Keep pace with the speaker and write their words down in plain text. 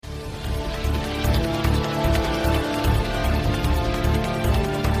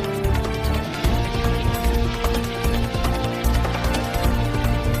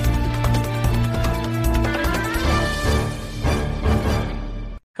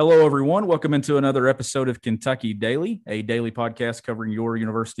Hello, everyone. Welcome into another episode of Kentucky Daily, a daily podcast covering your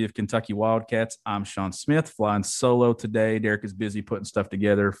University of Kentucky Wildcats. I'm Sean Smith, flying solo today. Derek is busy putting stuff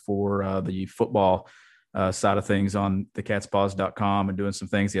together for the football side of things on thecatspaws.com and doing some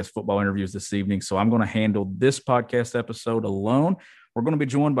things. He has football interviews this evening, so I'm going to handle this podcast episode alone. We're going to be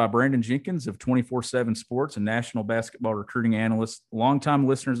joined by Brandon Jenkins of 24/7 Sports, a national basketball recruiting analyst. Longtime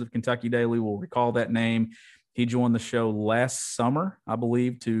listeners of Kentucky Daily will recall that name. He joined the show last summer, I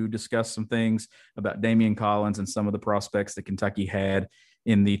believe, to discuss some things about Damian Collins and some of the prospects that Kentucky had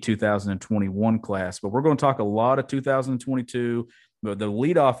in the 2021 class. But we're going to talk a lot of 2022. But the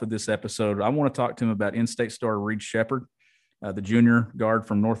leadoff of this episode, I want to talk to him about in-state star Reed Sheppard, the junior guard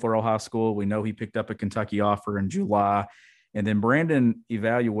from North Laurel High School. We know he picked up a Kentucky offer in July. And then Brandon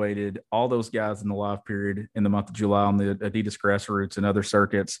evaluated all those guys in the live period in the month of July on the Adidas Grassroots and other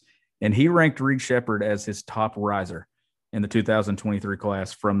circuits. And he ranked Reed Sheppard as his top riser in the 2023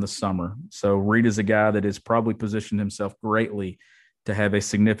 class from the summer. So Reed is a guy that has probably positioned himself greatly to have a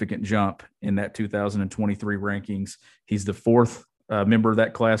significant jump in that 2023 rankings. He's the fourth member of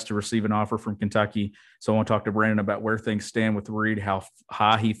that class to receive an offer from Kentucky. So I want to talk to Brandon about where things stand with Reed, how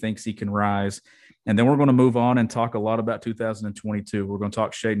high he thinks he can rise. And then we're going to move on and talk a lot about 2022. We're going to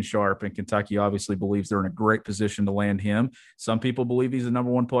talk Shaedon Sharpe, and Kentucky obviously believes they're in a great position to land him. Some people believe he's the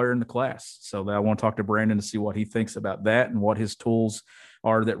number one player in the class. So I want to talk to Brandon to see what he thinks about that and what his tools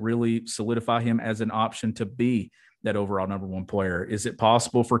are that really solidify him as an option to be that overall number one player. Is it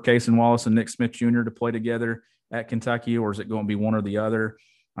possible for Cason Wallace and Nick Smith Jr. to play together at Kentucky, or is it going to be one or the other?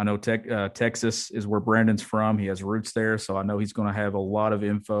 I know Texas is where Brandon's from. He has roots there, so I know he's going to have a lot of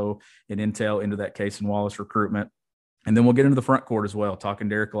info and intel into that Cason Wallace recruitment. And then we'll get into the front court as well, talking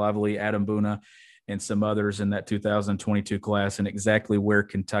Derek Lively, Adam Buna, and some others in that 2022 class and exactly where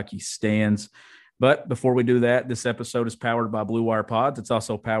Kentucky stands. But before we do that, this episode is powered by Blue Wire Pods. It's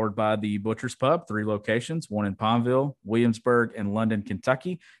also powered by the Butcher's Pub, 3 locations, one in Pineville, Williamsburg, and London,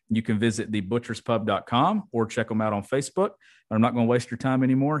 Kentucky. You can visit thebutcherspub.com or check them out on Facebook. I'm not going to waste your time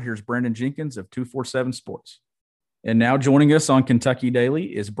anymore. Here's Brandon Jenkins of 24/7 Sports. And now joining us on Kentucky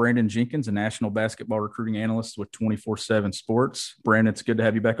Daily is Brandon Jenkins, a national basketball recruiting analyst with 24/7 Sports. Brandon, it's good to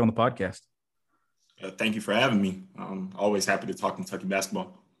have you back on the podcast. Thank you for having me. I'm always happy to talk Kentucky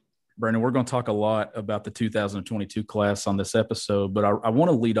basketball. Brandon, we're going to talk a lot about the 2022 class on this episode, but I want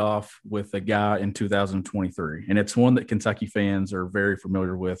to lead off with a guy in 2023, and it's one that Kentucky fans are very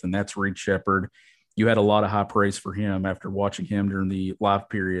familiar with, and that's Reed Sheppard. You had a lot of high praise for him after watching him during the live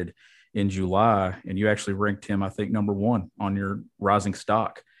period in July, and you actually ranked him, I think, number one on your rising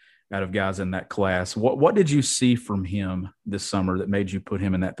stock out of guys in that class. What did you see from him this summer that made you put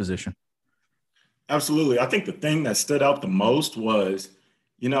him in that position? Absolutely. I think the thing that stood out the most was –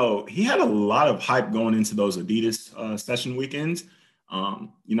 he had a lot of hype going into those Adidas session weekends. All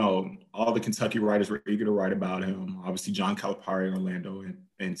the Kentucky writers were eager to write about him. Obviously, John Calipari, Orlando, and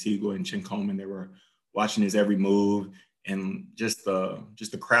Antigua, and Chin Coleman, they were watching his every move and just the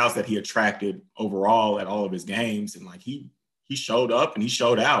crowds that he attracted overall at all of his games. And he showed up and he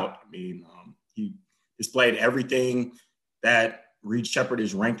showed out. I mean, he displayed everything that Reed Sheppard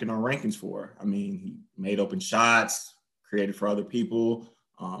is ranked in our rankings for. I mean, he made open shots, created for other people.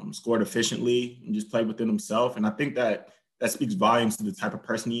 Scored efficiently and just played within himself. And I think that speaks volumes to the type of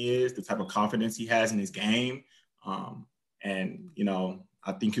person he is, the type of confidence he has in his game. I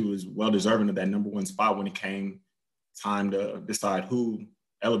think he was well-deserving of that number one spot when it came time to decide who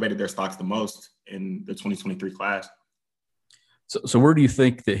elevated their stocks the most in the 2023 class. So where do you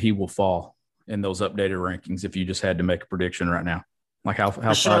think that he will fall in those updated rankings if you just had to make a prediction right now? Like how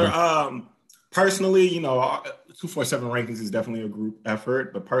sure. Personally, 247 rankings is definitely a group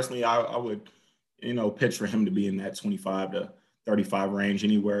effort, but personally, I would, pitch for him to be in that 25 to 35 range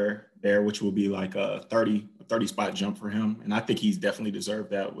anywhere there, which will be like a 30 spot jump for him. And I think he's definitely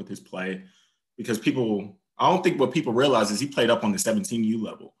deserved that with his play because I don't think what people realize is he played up on the 17U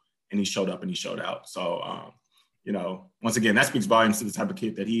level and he showed up and he showed out. So, once again, that speaks volumes to the type of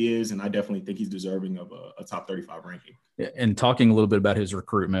kid that he is. And I definitely think he's deserving of a top 35 ranking. And talking a little bit about his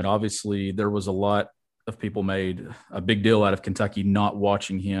recruitment, obviously there was a lot of people made a big deal out of Kentucky not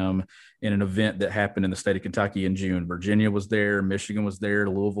watching him in an event that happened in the state of Kentucky in June. Virginia was there, Michigan was there,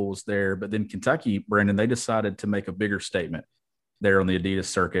 Louisville was there. But then Kentucky, Brandon, they decided to make a bigger statement there on the Adidas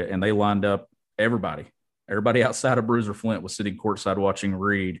circuit, and they lined up everybody. Everybody outside of Bruiser Flint was sitting courtside watching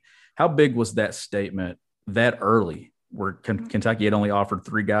Reed. How big was that statement that early where Kentucky had only offered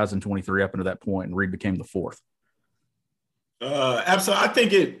 3 guys in 23 up until that point, and Reed became the 4th?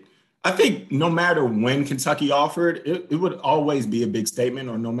 Absolutely. I think no matter when Kentucky offered, it would always be a big statement,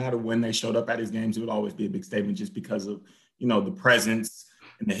 or no matter when they showed up at his games, it would always be a big statement just because of, the presence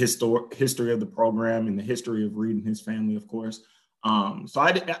in the history of the program, in the history of Reed and his family, of course. So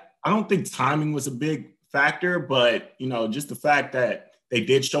I don't think timing was a big factor, but, just the fact that they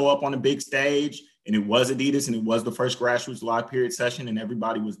did show up on a big stage and it was Adidas and it was the first grassroots live period session and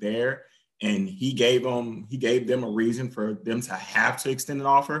everybody was there. And he gave them a reason for them to have to extend an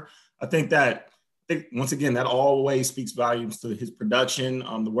offer. I think once again, that always speaks volumes to his production,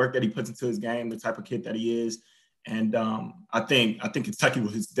 the work that he puts into his game, the type of kid that he is. And I think Kentucky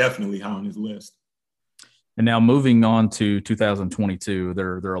was definitely high on his list. And now moving on to 2022,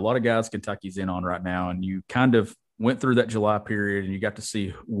 there are a lot of guys Kentucky's in on right now, and you kind of went through that July period and you got to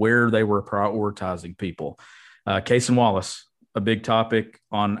see where they were prioritizing people. Cason Wallace, a big topic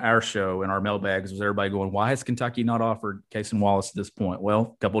on our show and our mailbags was everybody going, why has Kentucky not offered Cason Wallace at this point?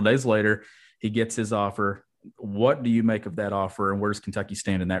 Well, a couple of days later, he gets his offer. What do you make of that offer, and where does Kentucky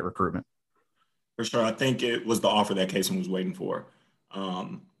stand in that recruitment? For sure. I think it was the offer that Cason was waiting for.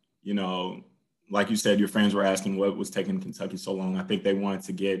 Like you said, your fans were asking what was taking Kentucky so long. I think they wanted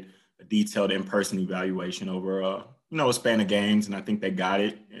to get a detailed in-person evaluation over a span of games, and I think they got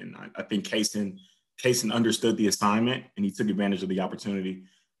it. And I think Cason understood the assignment, and he took advantage of the opportunity.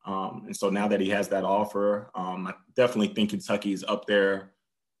 And so now that he has that offer, I definitely think Kentucky is up there,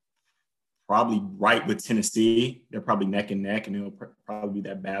 probably right with Tennessee. They're probably neck and neck, and it'll probably be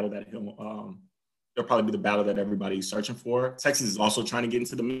that battle that they'll probably be the battle that everybody's searching for. Texas is also trying to get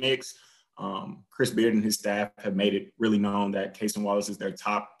into the mix. Chris Beard and his staff have made it really known that Cason Wallace is their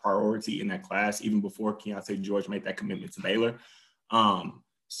top priority in that class, even before Keontae George made that commitment to Baylor.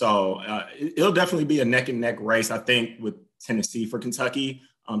 So it'll definitely be a neck and neck race, I think, with Tennessee for Kentucky.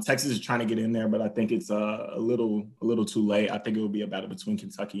 Texas is trying to get in there, but I think it's a little too late. I think it will be a battle between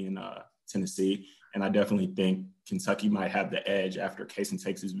Kentucky and Tennessee, and I definitely think Kentucky might have the edge after Cason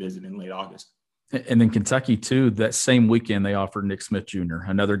takes his visit in late August. And then Kentucky, too, that same weekend, they offered Nick Smith Jr.,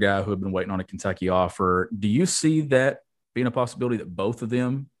 another guy who had been waiting on a Kentucky offer. Do you see that being a possibility that both of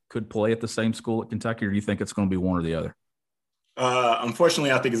them could play at the same school at Kentucky, or do you think it's going to be one or the other?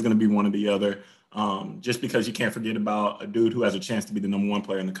 Unfortunately, I think it's going to be one or the other, just because you can't forget about a dude who has a chance to be the number one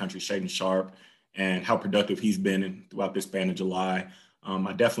player in the country, Shaedon Sharpe, and how productive he's been throughout this span of July.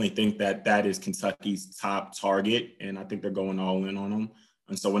 I definitely think that is Kentucky's top target, and I think they're going all in on him.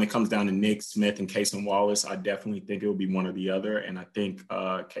 And so when it comes down to Nick Smith and Cason Wallace, I definitely think it will be one or the other. And I think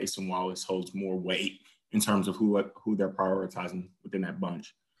Cason Wallace holds more weight in terms of who they're prioritizing within that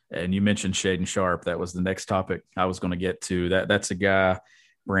bunch. And you mentioned Shaedon Sharpe. That was the next topic I was going to get to. That's a guy,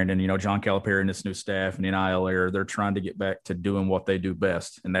 Brandon, John Calipari and his new staff and NIL era, they're trying to get back to doing what they do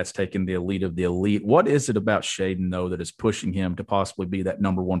best, and that's taking the elite of the elite. What is it about Shaedon, though, that is pushing him to possibly be that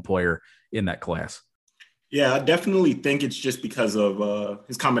number one player in that class? Yeah, I definitely think it's just because of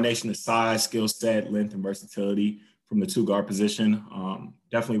his combination of size, skill set, length, and versatility from the two guard position.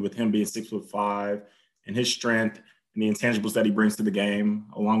 Definitely with him being 6'5" and his strength and the intangibles that he brings to the game,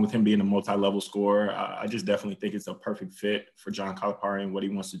 along with him being a multi-level scorer, I just definitely think it's a perfect fit for John Calipari and what he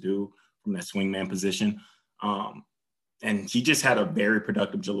wants to do from that swingman position. And he just had a very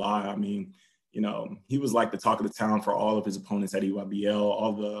productive July. I mean, he was like the talk of the town for all of his opponents at EYBL,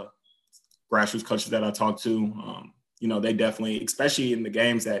 all the grassroots coaches that I talked to. They definitely, especially in the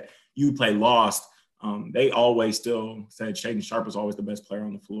games that UPlay lost, they always still said Shaedon Sharpe was always the best player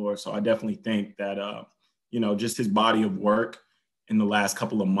on the floor. So I definitely think that, just his body of work in the last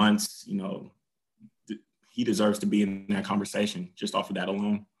couple of months, he deserves to be in that conversation just off of that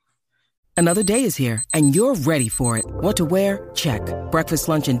alone. Another day is here, and you're ready for it. What to wear? Check. Breakfast,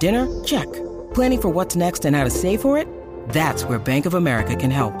 lunch, and dinner? Check. Planning for what's next and how to save for it? That's where Bank of America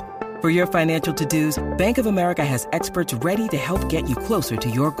can help. For your financial to-dos, Bank of America has experts ready to help get you closer to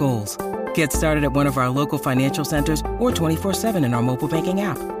your goals. Get started at one of our local financial centers or 24/7 in our mobile banking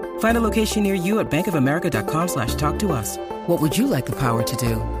app. Find a location near you at bankofamerica.com/talktous. What would you like the power to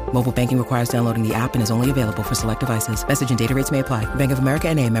do? Mobile banking requires downloading the app and is only available for select devices. Message and data rates may apply. Bank of America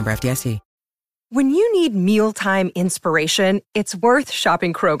N.A., member FDIC. When you need mealtime inspiration, it's worth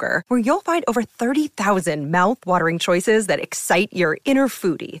shopping Kroger, where you'll find over 30,000 mouth-watering choices that excite your inner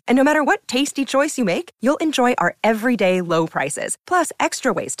foodie. And no matter what tasty choice you make, you'll enjoy our everyday low prices, plus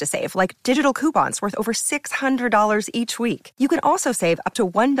extra ways to save, like digital coupons worth over $600 each week. You can also save up to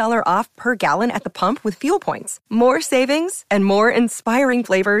 $1 off per gallon at the pump with fuel points. More savings and more inspiring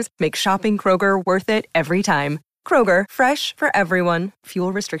flavors make shopping Kroger worth it every time. Kroger, fresh for everyone.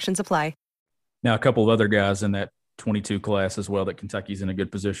 Fuel restrictions apply. Now, a couple of other guys in that 22 class as well that Kentucky's in a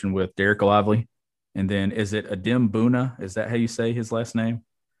good position with, Derek Lively, and then is it Adem Buna? Is that how you say his last name?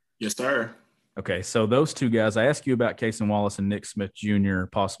 Yes, sir. Okay, so those two guys, I asked you about Cason Wallace and Nick Smith Jr.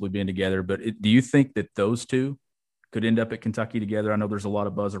 possibly being together, but do you think that those two could end up at Kentucky together? I know there's a lot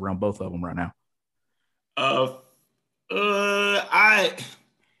of buzz around both of them right now.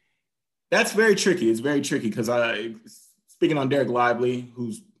 That's very tricky. It's very tricky because speaking on Derek Lively,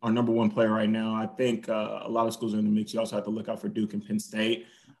 who's our number one player right now, I think a lot of schools are in the mix. You also have to look out for Duke and Penn State.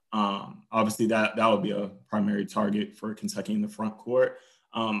 Obviously, that would be a primary target for Kentucky in the front court.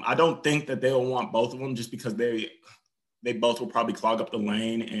 I don't think that they'll want both of them just because they both will probably clog up the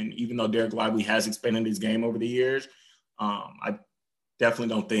lane. And even though Derek Lively has expanded his game over the years, I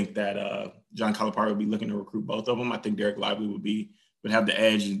definitely don't think that John Calipari would be looking to recruit both of them. I think Derek Lively would have the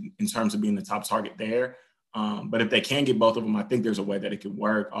edge in terms of being the top target there. But if they can get both of them, I think there's a way that it could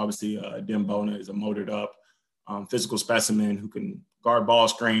work. Obviously, Dem Bona is a motored up physical specimen who can guard ball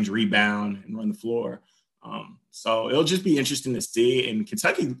screens, rebound, and run the floor. So it'll just be interesting to see. And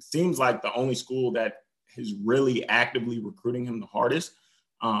Kentucky seems like the only school that is really actively recruiting him the hardest.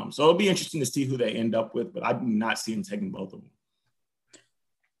 So it'll be interesting to see who they end up with, but I do not see him taking both of them.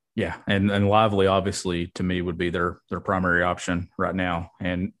 Yeah, and Lively, obviously, to me, would be their primary option right now.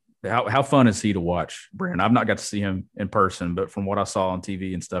 And how fun is he to watch, Brandon? I've not got to see him in person, but from what I saw on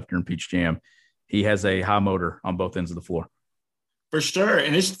TV and stuff during Peach Jam, he has a high motor on both ends of the floor. For sure,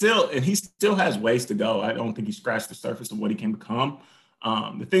 and he still has ways to go. I don't think he scratched the surface of what he can become.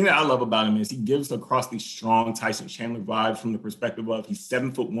 The thing that I love about him is he gives across these strong Tyson Chandler vibes from the perspective of he's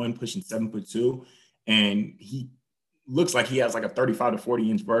 7'1", pushing 7'2", and he looks like he has like a 35 to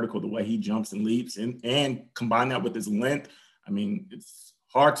 40 inch vertical the way he jumps and leaps, and combine that with his length. I mean, it's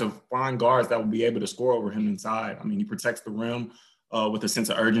hard to find guards that will be able to score over him inside. I mean, he protects the rim with a sense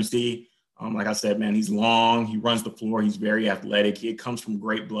of urgency. Like I said, man, he's long. He runs the floor. He's very athletic. He comes from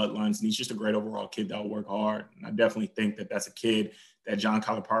great bloodlines, and he's just a great overall kid that will work hard. And I definitely think that that's a kid that John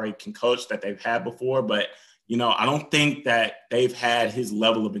Calipari can coach that they've had before. But, I don't think that they've had his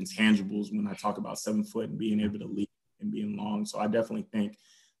level of intangibles when I talk about 7 foot and being able to lead and being long. So I definitely think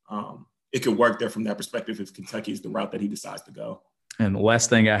it could work there from that perspective if Kentucky is the route that he decides to go. And the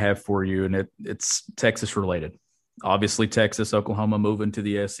last thing I have for you, and it's Texas related. Obviously, Texas, Oklahoma moving to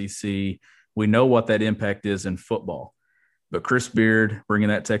the SEC. We know what that impact is in football. But Chris Beard bringing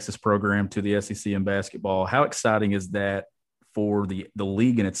that Texas program to the SEC in basketball, how exciting is that for the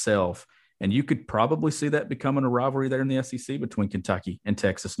league in itself? And you could probably see that becoming a rivalry there in the SEC between Kentucky and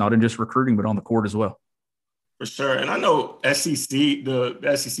Texas, not in just recruiting, but on the court as well. For sure. And I know the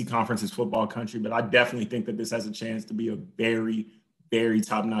SEC conference is football country, but I definitely think that this has a chance to be a very, very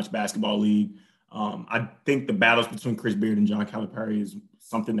top-notch basketball league. I think the battles between Chris Beard and John Calipari is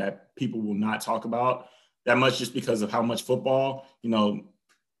something that people will not talk about that much just because of how much football,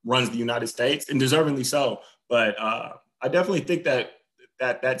 runs the United States, and deservingly so. But I definitely think that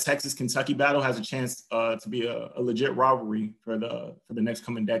Texas-Kentucky battle has a chance to be a legit rivalry for the next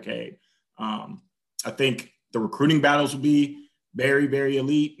coming decade. I think the recruiting battles will be very, very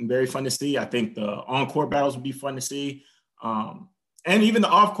elite and very fun to see. I think the on-court battles will be fun to see. And even the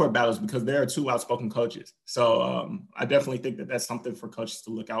off-court battles, because there are two outspoken coaches. So I definitely think that that's something for coaches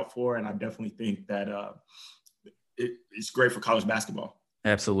to look out for. And I definitely think that it's great for college basketball.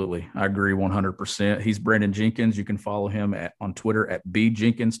 Absolutely. I agree 100%. He's Brandon Jenkins. You can follow him on Twitter at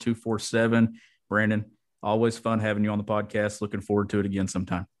bjenkins247. Brandon, always fun having you on the podcast. Looking forward to it again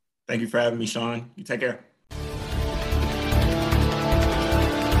sometime. Thank you for having me, Sean. You take care.